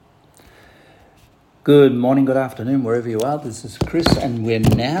Good morning, good afternoon, wherever you are. This is Chris, and we're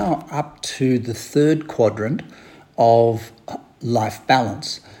now up to the third quadrant of life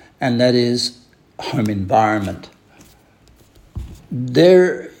balance, and that is home environment. We've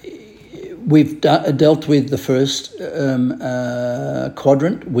dealt with the first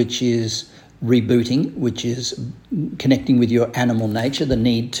quadrant, which is rebooting, which is connecting with your animal nature, the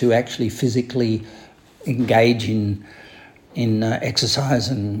need to actually physically engage in exercise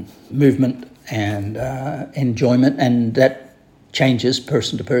and movement and enjoyment, and that changes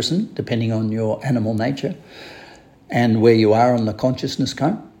person to person depending on your animal nature and where you are on the consciousness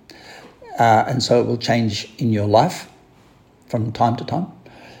cone. And so it will change in your life from time to time.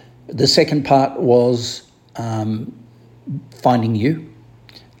 The second part was finding you,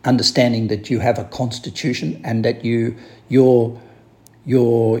 understanding that you have a constitution and that your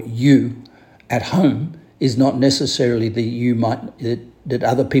you at home is not necessarily that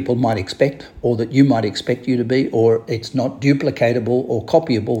other people might expect, or that you might expect you to be, or it's not duplicatable or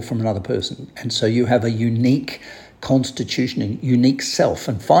copyable from another person. And so you have a unique constitution, a unique self,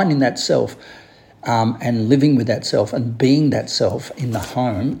 and finding that self and living with that self and being that self in the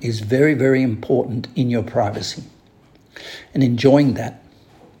home is very, very important in your privacy and enjoying that.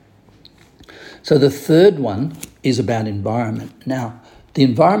 So the third one is about environment. Now, the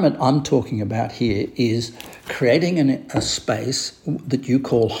environment I'm talking about here is creating a space that you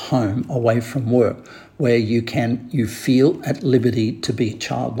call home away from work, where you feel at liberty to be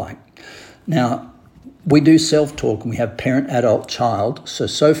childlike. Now, we do self-talk and we have parent, adult, child.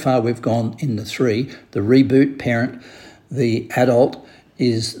 So far we've gone in the three: the reboot, parent, the adult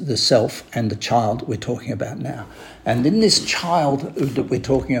is the self, and the child we're talking about now. And in this child that we're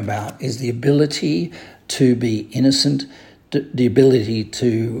talking about is the ability to be innocent, the ability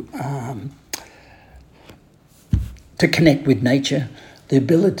to connect with nature, the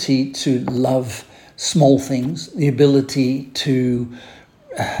ability to love small things, the ability to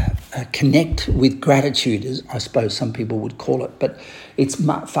connect with gratitude, as I suppose some people would call it. But it's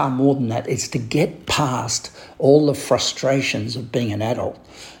far more than that. It's to get past all the frustrations of being an adult,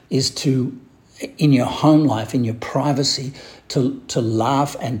 is to, in your home life, in your privacy, to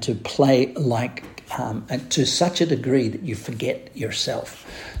laugh and to play like and to such a degree that you forget yourself.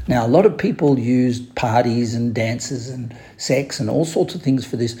 Now, a lot of people use parties and dances and sex and all sorts of things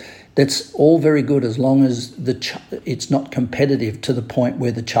for this. That's all very good as long as it's not competitive to the point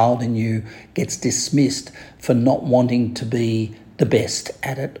where the child in you gets dismissed for not wanting to be the best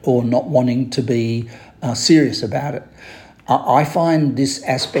at it or not wanting to be serious about it. I find this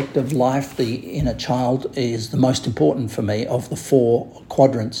aspect of life, the inner child, is the most important for me of the four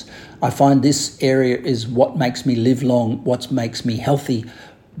quadrants. I find this area is what makes me live long, what makes me healthy,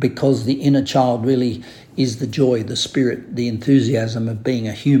 because the inner child really is the joy, the spirit, the enthusiasm of being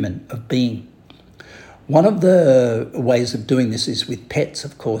a human, of being. One of the ways of doing this is with pets,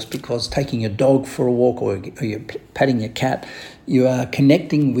 of course, because taking a dog for a walk or you're patting your cat, you are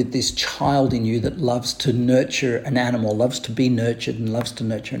connecting with this child in you that loves to nurture an animal, loves to be nurtured and loves to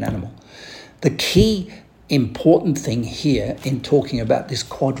nurture an animal. The key important thing here in talking about this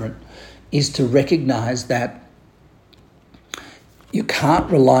quadrant is to recognize that you can't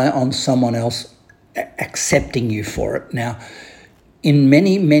rely on someone else accepting you for it. Now, in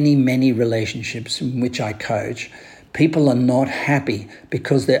many, many, many relationships in which I coach, people are not happy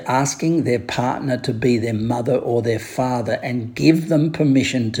because they're asking their partner to be their mother or their father and give them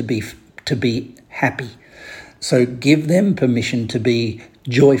permission to be happy. So give them permission to be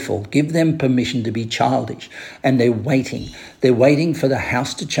joyful. Give them permission to be childish. And they're waiting. They're waiting for the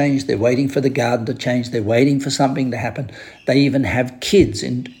house to change. They're waiting for the garden to change. They're waiting for something to happen. They even have kids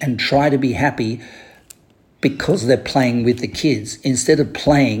and try to be happy because they're playing with the kids. Instead of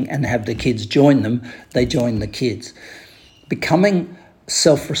playing and have the kids join them, they join the kids. Becoming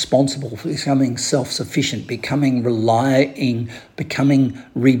self-responsible, becoming self-sufficient, becoming becoming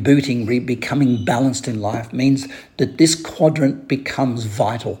rebooting, becoming balanced in life means that this quadrant becomes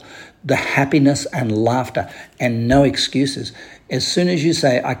vital. The happiness and laughter and no excuses. As soon as you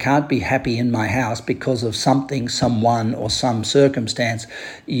say, I can't be happy in my house because of something, someone, or some circumstance,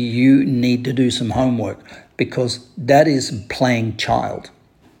 you need to do some homework, because that is playing child.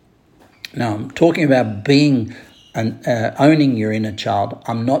 Now, I'm talking about being and owning your inner child.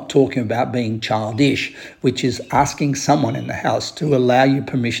 I'm not talking about being childish, which is asking someone in the house to allow you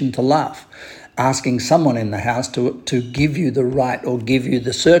permission to laugh, asking someone in the house to give you the right or give you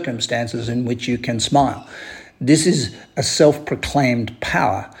the circumstances in which you can smile. This is a self-proclaimed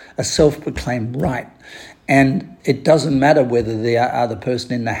power, a self-proclaimed right. And it doesn't matter whether the other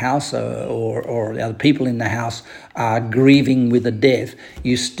person in the house or the other people in the house are grieving with a death.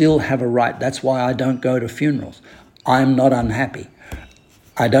 You still have a right. That's why I don't go to funerals. I'm not unhappy.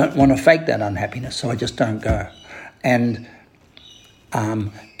 I don't want to fake that unhappiness, so I just don't go. And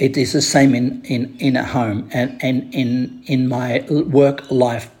it is the same in a home and in my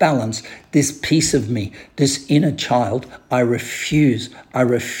work-life balance. This piece of me, this inner child, I refuse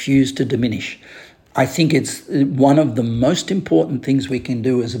to diminish. I think it's one of the most important things we can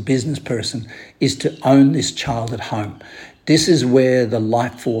do as a business person is to own this child at home. This is where the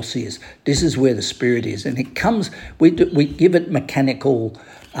life force is. This is where the spirit is. And it comes, we give it mechanical,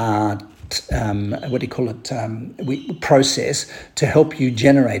 process to help you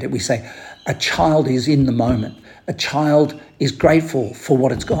generate it. We say a child is in the moment. A child is grateful for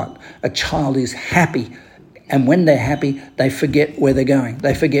what it's got. A child is happy. And when they're happy, they forget where they're going.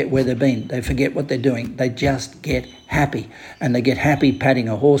 They forget where they've been. They forget what they're doing. They just get happy. And they get happy patting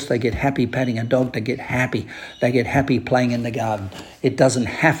a horse. They get happy patting a dog. They get happy. They get happy playing in the garden. It doesn't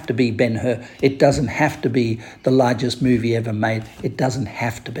have to be Ben-Hur. It doesn't have to be the largest movie ever made. It doesn't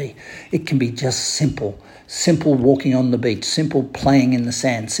have to be. It can be just simple. Simple walking on the beach. Simple playing in the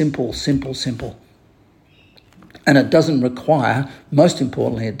sand. Simple, simple, simple. And it doesn't require, most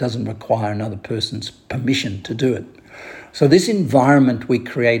importantly, it doesn't require another person's permission to do it. So this environment we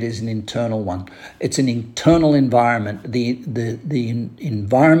create is an internal one. It's an internal environment. The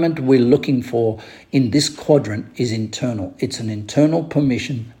environment we're looking for in this quadrant is internal. It's an internal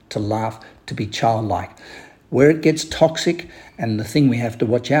permission to laugh, to be childlike. Where it gets toxic, and the thing we have to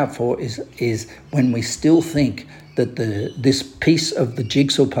watch out for is when we still think that this piece of the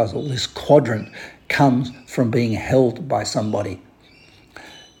jigsaw puzzle, this quadrant, comes from being held by somebody.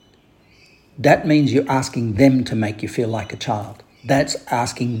 That means you're asking them to make you feel like a child. That's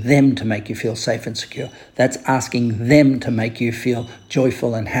asking them to make you feel safe and secure. That's asking them to make you feel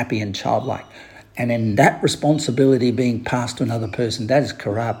joyful and happy and childlike. And in that responsibility being passed to another person, that is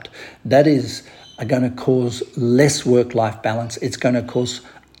corrupt. That is going to cause less work-life balance. It's going to cause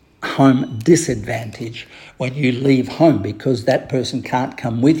home disadvantage when you leave home, because that person can't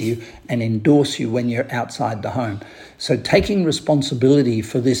come with you and endorse you when you're outside the home. So taking responsibility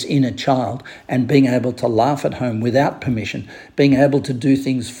for this inner child and being able to laugh at home without permission, being able to do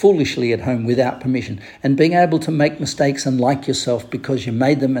things foolishly at home without permission, and being able to make mistakes and like yourself because you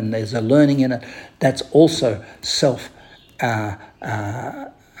made them and there's a learning in it, that's also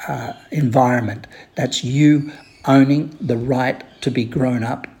environment. That's you owning the right to be grown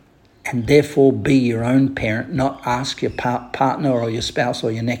up and therefore be your own parent, not ask your partner or your spouse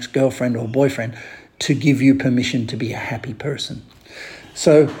or your next girlfriend or boyfriend to give you permission to be a happy person.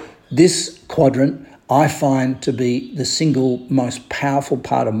 So this quadrant I find to be the single most powerful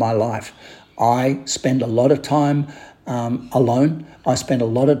part of my life. I spend a lot of time alone. I spend a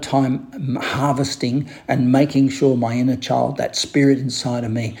lot of time harvesting and making sure my inner child, that spirit inside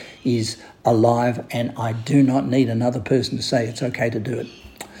of me, is alive, and I do not need another person to say it's okay to do it.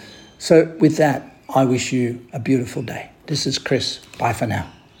 So with that, I wish you a beautiful day. This is Chris. Bye for now.